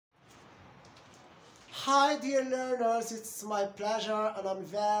Hi dear learners, it's my pleasure and I'm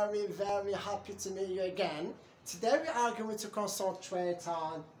very happy to meet you again. Today we are going to concentrate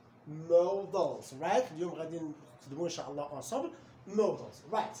on modals, right? اليوم غادي نخدموا إن شاء الله ensemble modals,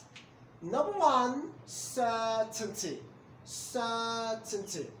 right? Number one, certainty.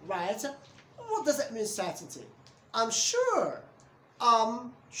 Certainty, right? What does it mean, certainty? I'm sure.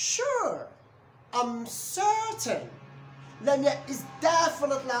 I'm sure. I'm certain. لم is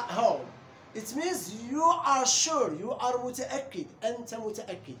definitely at home. It means you are sure, you are متأكد, أنت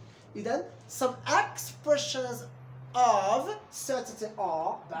متأكد. إذن some expressions of certainty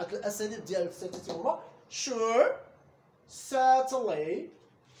are بعض الأساليب ديال certainty هما sure, certainly,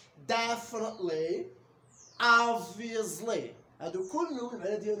 definitely, obviously. هادو كلهم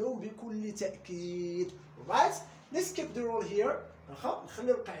المعنى ديالهم بكل تأكيد. Right? Let's keep the rule here.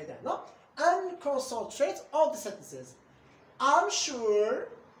 نخلي القاعدة هنا and concentrate on the sentences. I'm sure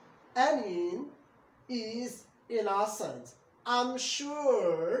Amin is innocent. I'm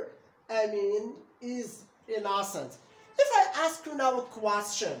sure Amin is innocent. If I ask you now a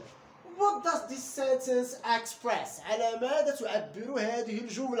question, what does this sentence express? على ماذا تعبر هذه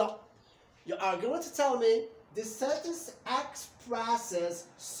الجملة? You are going to tell me this sentence expresses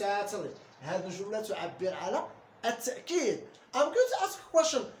certainly. هذه الجملة تعبر على التأكيد. I'm going to ask a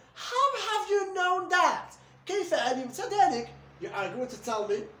question. How have you known that? كيف علمت ذلك? You are going to tell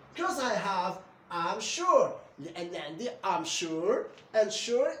me because I have I'm sure. لأن عندي I'm sure and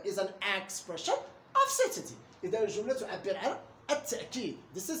sure is an expression of certainty. إذا الجملة تعبر عن التأكيد.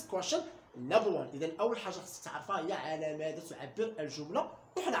 This is question number one. إذا أول حاجة خصك تعرفها هي على ماذا تعبر الجملة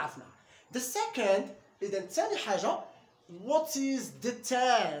وحنا عرفناها. The second إذا ثاني حاجة what is the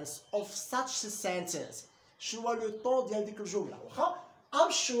tense of such a sentence؟ شنو هو لو طون ديال ديك الجملة؟ واخا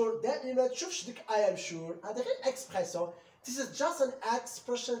I'm sure دائما ما تشوفش ديك I am sure هذا غير expression. This is just an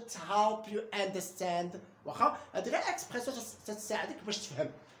expression to help you understand. واخا هذه غير expression تساعدك باش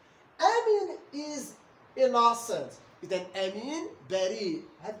تفهم. Amin is innocent. إذا أمين بريء.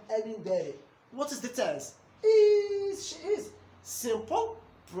 هذا أمين بريء. What is the tense? Is she is simple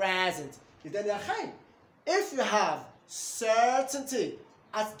present. إذا يا أخي if you have certainty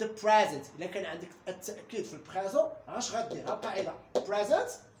at the present إذا كان عندك التأكيد في البريزون اش غدير؟ ها القاعدة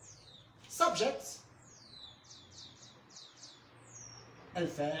present subject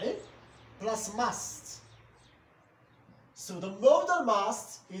الفاعل plus must. So the modal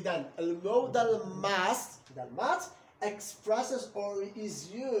must إذا المودal must إذا must expresses or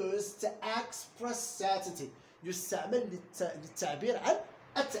is used to express certainty. يستعمل للتعبير عن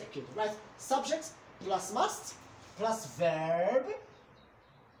التأكيد. Right? Subject plus must plus verb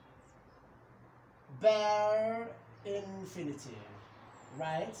bare infinitive.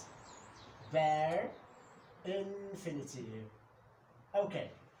 Right? Bare infinitive. Okay.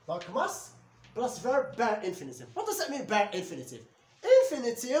 Donc must plus verb bare infinitive. What does that mean bare infinitive?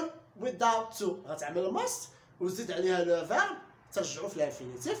 Infinitive without to. غتعمل must وزيد عليها لو verb ترجعو في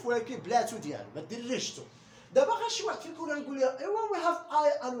الانفينيتيف ولكن بلا تو ديالو ما ديريش تو. دابا غير شي واحد فيكم يقول لي ايوا we have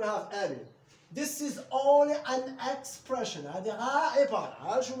I and we have Amin. This is only an expression. هذه غير عبارة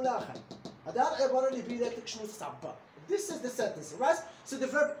غير جملة أخرى. هذه غير العبارة اللي بينات لك شنو تتعبر. This is the sentence, right? So the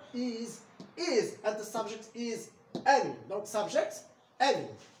verb is and the subject is Amin. Donc subject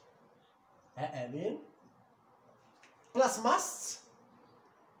Amin. Amin plus must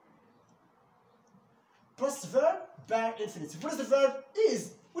plus verb bare infinitive. What is the verb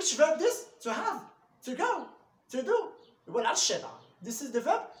is? Which verb this? To have, to go, to do. يقول على الشيطان. This is the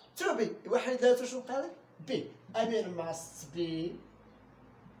verb to be. واحد ذاته شنو قال لك؟ be. Amin must be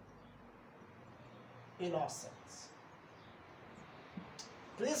innocent.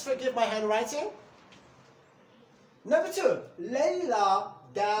 Please forgive my handwriting. Number two, Layla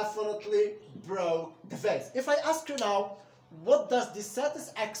definitely broke the vase. If I ask you now, what does this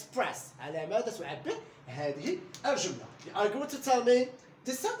sentence express? على ماذا تعبر هذه الجملة? You are going to tell me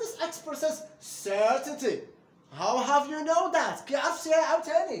the sentence expresses certainty. How have you known that? كي عرفتيها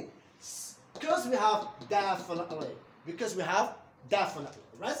عاوتاني. Because we have definitely. Because we have definitely,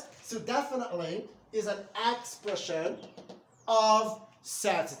 right? So definitely is an expression of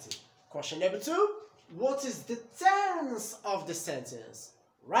certainty. Question number two. What is the tense of the sentence?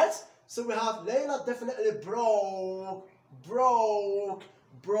 Right? So we have Layla definitely broke.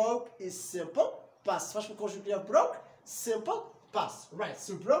 Broke is simple past. فاش نكونجوغيو broke simple past. Right?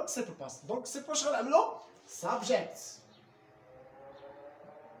 So broke simple past. Donc simple واش غنعملو؟ Subject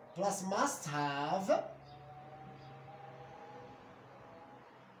plus must have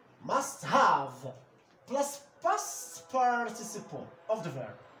plus past participle of the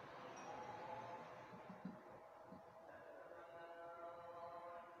verb.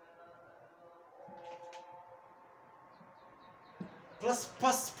 plus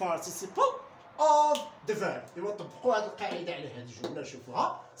past participle of the verb. إيوا طبقوا هذه القاعدة على هذه الجملة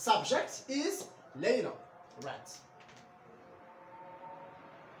نشوفوها. Subject is ليلى. Right.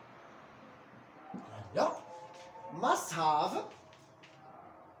 Yeah. Must have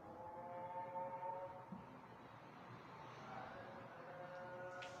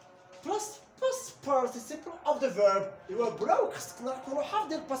plus past participle of the verb. إيوا بروك خصنا نكونوا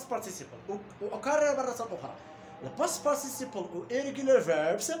حافظين past participle. وأكرر مرة أخرى. الباست participle و irregular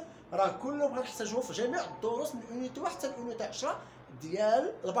verbs راه كلهم غنحتاجوهم في جميع الدروس من يونيت 1 حتى ليونيت 10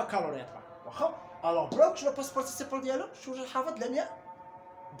 ديال البكالوريات. واخا الوغ بروك شنو الباست participle ديالو؟ شنو وجه الحافظ لمياء؟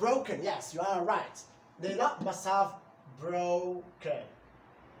 broken. Yes, you are right. Leila must have broken.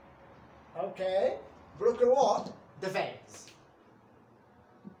 Okay. Broken what? The vase.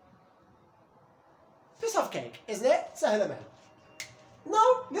 Piece of cake, isn't it? سهلة مهلة.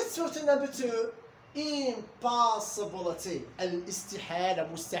 Now let's go to number 2. Impossibility. الاستحالة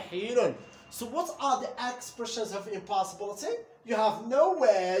مستحيل. So what are the expressions of impossibility? You have no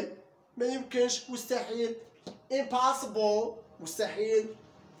way. ما يمكنش. مستحيل. Impossible. مستحيل.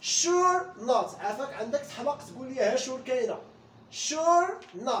 Sure not. عافاك عندك تحمق تقول لي ها sure كاينة. Sure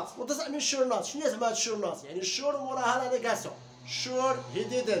not. What does that mean sure not? شنو زعما sure not؟ يعني sure موراها لا نيغاسيون. Sure he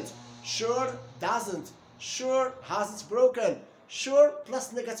didn't. Sure doesn't. Sure hasn't broken. Sure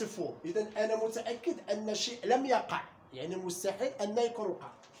plus negative 4. إذا أنا متأكد أن شيء لم يقع. يعني مستحيل أن يكون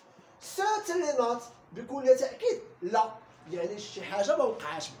وقع. Certainly not. بكل تأكيد لا. يعني شي حاجة ما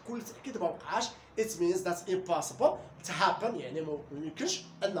وقعاش. بكل تأكيد ما وقعاش. It means that's impossible to happen. يعني ما يمكنش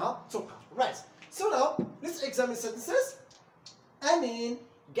أنها توقع. Right. So now let's examine sentences. Amin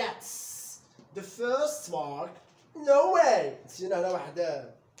gets the first mark. No way. نسينا هنا واحد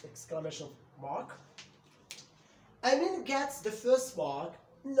exclamation mark. Amin gets the first mark.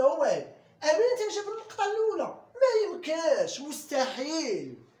 No way. أمين تنجيب النقطة الأولى. ما يمكنش.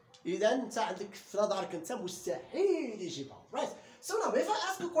 مستحيل. إذا أنت عندك في نظرك أنت مستحيل يجيبها. Right. So now if I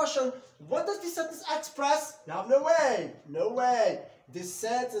ask a question, what does this sentence express? You have no way. No way. This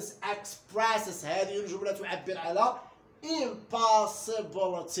sentence expresses. هذه الجملة تعبر على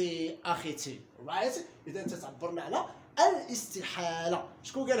impossibility أخيتي. Right. إذا أنت تعبرنا على الاستحالة.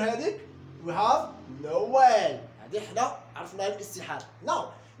 شكون قال هذيك؟ We have no way. هذه حنا عرفنا الاستحالة.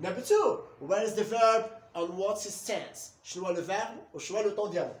 Now, number 2. Where is the verb and what's its tense? شنو هو le verbe وشنو هو le temps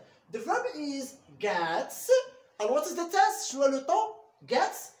ديالو؟ The verb is gets. And what is the tense? شنو هو le temps?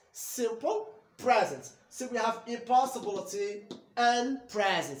 Gets simple present. So we have impossibility and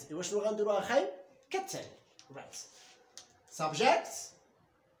present. إيوا شنو غنديرو أخاي؟ كالتالي. Right. Subject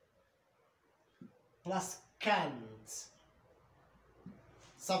plus can't.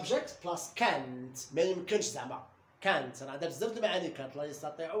 Subject plus can't. ما يمكنش زعما. can't. راه عندها بزاف د المعاني can't. لا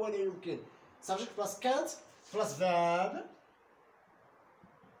يستطيع ولا يمكن. Subject plus can't plus verb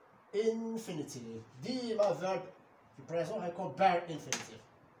infinitive. ديما verb في present غيكون bare infinitive.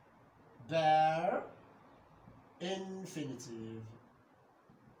 bare infinitive.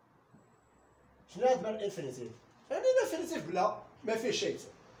 شنو هاد bare infinitive؟ يعني infinitive بلا ما فيه شيء.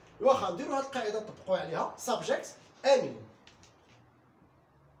 واخا نديرو هاد القاعدة نطبقو عليها. Subject any.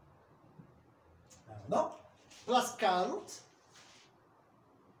 No? Plus can't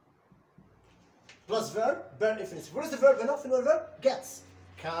plus verb bare infinitive. What is the verb هنا؟ فين هو الverb؟ gets.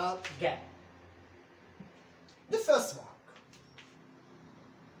 Can't get. The first mark.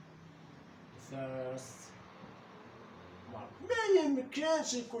 First mark. ما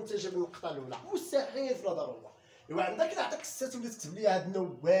يمكنش يكون تجيب النقطة الأولى. مستحيل في نظر الله. إيوا عندك نعطيك السات وليت تكتب لي هاد no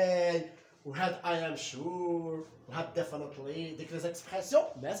way وهاد I am sure وهاد definitely ديك لي زيكسبرسيون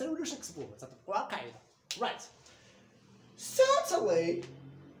ما تنولوش نكتبوهم تطبقوها قاعدة. Right. Certainly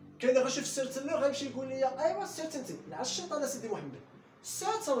كاين غير شي في certainly غيمشي يقول لي ايوا certainty نعس الشيطان سيدي محمد.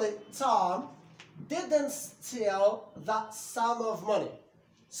 Certainly Tom didn't steal that sum of money.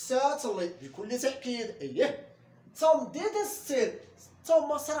 Certainly بكل تأكيد ايه Tom didn't steal. Tom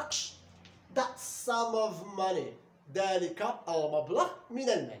ما سرقش that sum of money. ذلك المبلغ من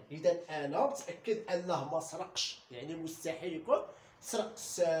المال. إذا أنا متأكد أنه ما سرقش. يعني مستحيل يكون سرق.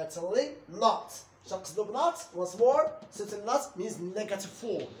 Certainly not. شنقصدو بنات once more. Certainly not means negative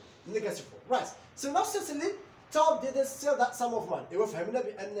 4. Negative 4. Right. So now certainly Tom didn't steal that sum of money. إيوا فهمنا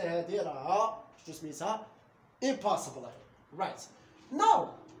بأن هذه راها شنو سميتها impossible. Right. Now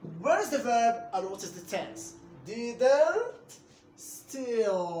where is the verb and what is the tense? Didn't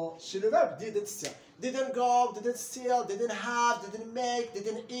steal. شنو الverb? Didn't steal. Didn't go, didn't steal, didn't have, didn't make,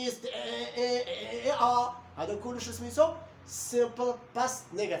 didn't eat. هذا كله شنو سميتو؟ simple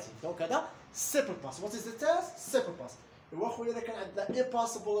past negative. دونك هذا simple past. What is the tense? Simple past. إوا خويا إذا كان عندنا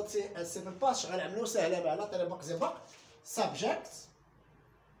impossibility and simple past غنعملو سهلة معنا طريقة زنبق. Subject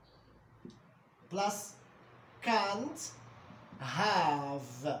plus can't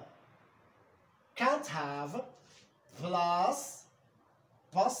have. Can't have plus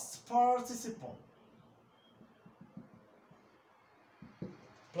past participle.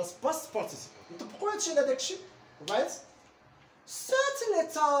 Plus past participle. نطبقوا هادشي على داكشي. Right? Certainly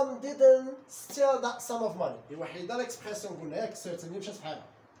Tom didn't steal that sum of money. الوحيدة الإكسبرسيون قلنا ياك certainly مشات بحالها.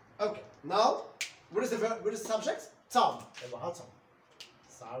 Okay, now what is the verb? What is the subject? Tom. ايوا Tom.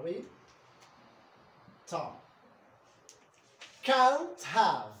 Sorry. Tom. Can't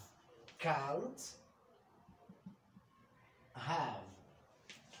have. Can't have.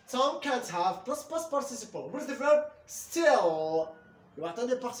 Tom can't have plus past participle. What is the verb? Still.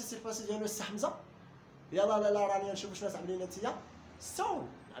 يعطيني البارتيسيباسيون ديالو السي حمزة. يلا لا لا راني نشوف شنو تعملين نتيا.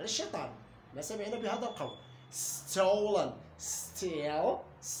 Stole على الشيطان. ما سمعنا بهذا القول. Stolen. Steal.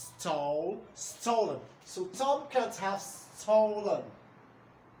 Stole. Stolen. So Tom can't have stolen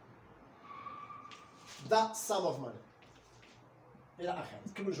that sum of money. إلى آخره.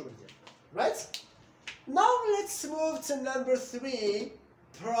 نكمل الجملة ديالنا. Right? Now let's move to number 3.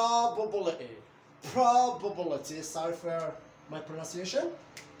 Probability. Probability. Sorry for my pronunciation.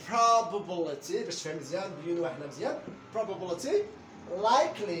 Probability. باش تفهم مزيان بينوا احنا مزيان. Probability.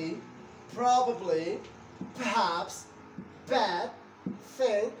 Likely. Probably. Perhaps. Bad.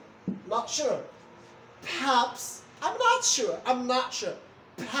 Think. Not sure. Perhaps. I'm not sure. I'm not sure.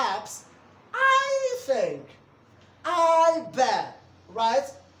 Perhaps. I think. I bet. Right?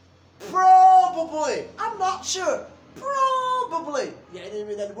 Probably. I'm not sure. Probably. يعني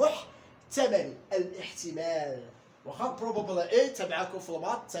من المحتمل. الاحتمال. واخا probability تبعكم في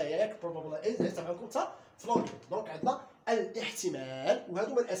المات تا ياك probability تبعكم تا في لونجلي. دونك عندنا الاحتمال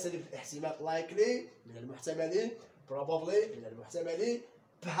وهذو من اساليب الاحتمال. likely من المحتمل. probably من المحتمل.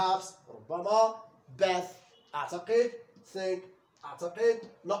 perhaps ربما. bet اعتقد. think اعتقد.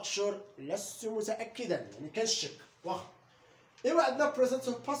 not sure لست متاكدا يعني كنشك. واخا ايوا عندنا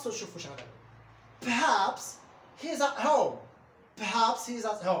present past ونشوفوا واش غادي. perhaps he's at home. perhaps he's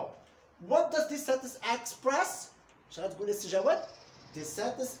at home. What does this sentence express? اش غتقول لي السجاوات؟ This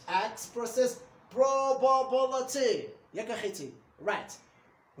sentence expresses probability. ياك اخيتي. Right.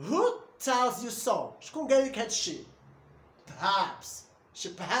 Who tells you so? شكون قال لك هاد الشيء؟ Perhaps.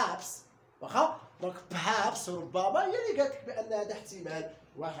 شي perhaps. واخا؟ دونك perhaps ربما هي اللي قالت لك بان هذا احتمال.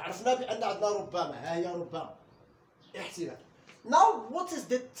 وعرفنا بان عندنا ربما. ها هي ربما. احتمال. Now what is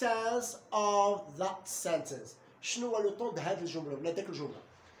the tense of that sentence? شنو هو لو طون د هاد الجملة ولا داك الجملة؟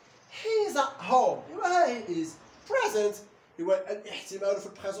 He is at home. ايوا ها he is present. ايوا الاحتمال في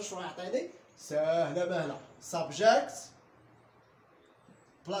البريزون شنو غيعطيني؟ ساهلة مهلة. subject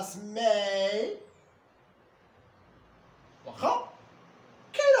plus may. واخا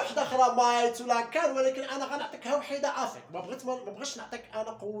كاينة وحدة أخرى might ولا كان ولكن أنا غنعطيكها وحيدة أفيك. ما بغيتش نعطيك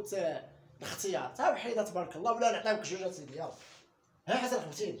أنا قوة الاختيار. تا وحيدة تبارك الله ولا نعطيوك جوج أسيدي يلا. ها حسن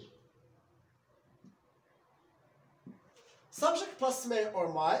فهمتيني. subject plus may or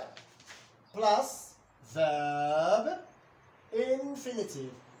might plus verb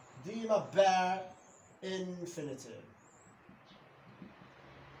infinitive. ديما bare infinitive.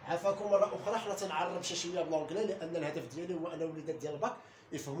 عافاكم مرة أخرى حنا تنعرب شوية بالونجلي لأن الهدف ديالي هو أن الوليدات ديال الباك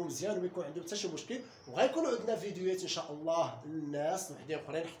يفهموا مزيان وما يكون عندهم حتى شي مشكل. وغيكونوا عندنا فيديوهات إن شاء الله للناس وحدين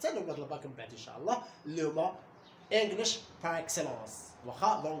أخرين حتى لولاد الباك من بعد إن شاء الله اللي هما انجلش بار اكسلونس.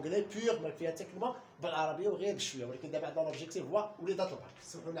 واخا لونجلي بيغ ما فيها حتى كلمة بالعربية وغير بشوية ولكن دابا عندنا لوبجيكتيف هو وليدات الباك.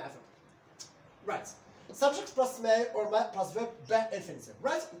 سمحوا لنا عافاكم. Right. Subject plus may or might plus verb bare infinitive.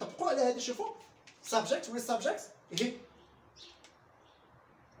 Right. نطبقوا على هذه شوفوا. Subject with subject هي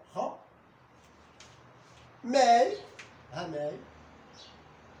واخا may ها may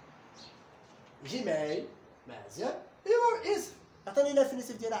he may مزيان. ايوا is عطيني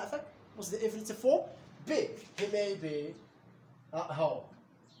الانفينيتيف ديالها عافاك. What's the infinitive form? Be. He may be at home.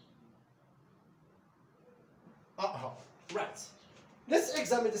 At home. Right. Let's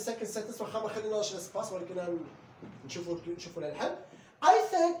examine the second sentence. واخا ما خليناش الاسباس ولكن نشوفوا لها الحل. I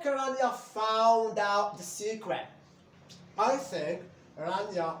think Rania found out the secret. I think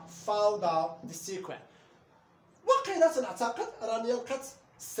Rania found out the secret. وقيلة نعتقد رانيا لقات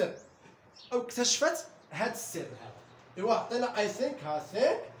السر او اكتشفت هاد السر هذا. ايوا عطينا I think ها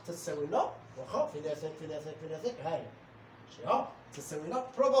think تساوي لنا واخا فينا think هاي شي تساوي لنا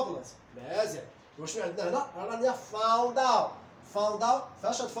probability. مزيان. وشنو عندنا هنا؟ رانيا found out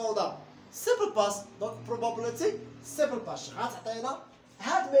فاش found out simple past دونك probability simple past. غتعطينا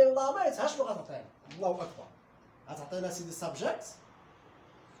هاد مي ولا مايت ها شنو غتعطينا؟ الله اكبر. غتعطينا سيدي subject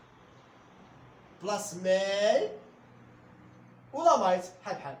plus may ولا might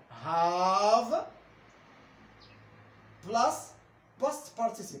بحال have plus past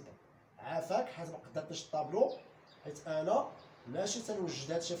participle. عافاك حيت ما قدرتنيش الطابلو، حيت انا ماشي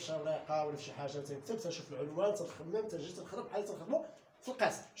تنوجد هادشي في شي ورقه ولا في شي حاجه تنكتب، تنشوف العنوان تنخمم تنجي تنخدم بحال تنخدمو في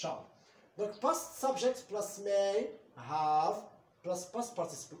القسم ان شاء الله. دونك past subject plus may have plus past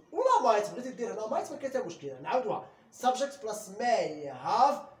participle ولا might بغيتي دير هنا might ما كاين حتى مشكل. نعاودوها subject plus may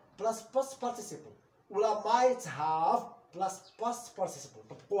have plus past participle ولا might have plus past participle.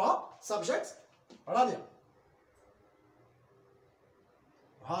 طبقوها subject رانيا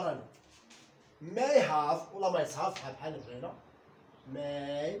ها رانيا may have ولا might have بحال بغينا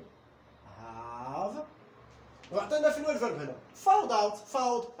may have وعطينا فين هو الفيرب هنا found out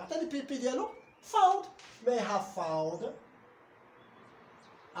found عطيني بي ديالو found may have found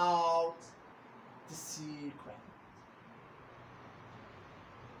out the secret.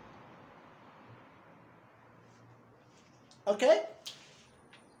 Okay?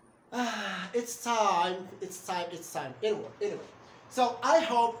 It's time. Anyway. So I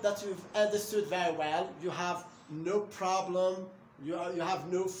hope that you've understood very well. You have no problem. You have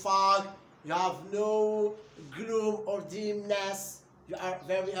no fog. You have no gloom or dimness. You are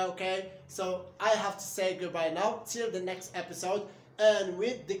very okay. So I have to say goodbye now till the next episode and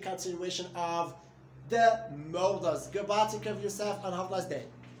with the continuation of the modals. Goodbye, take care of yourself and have a nice day.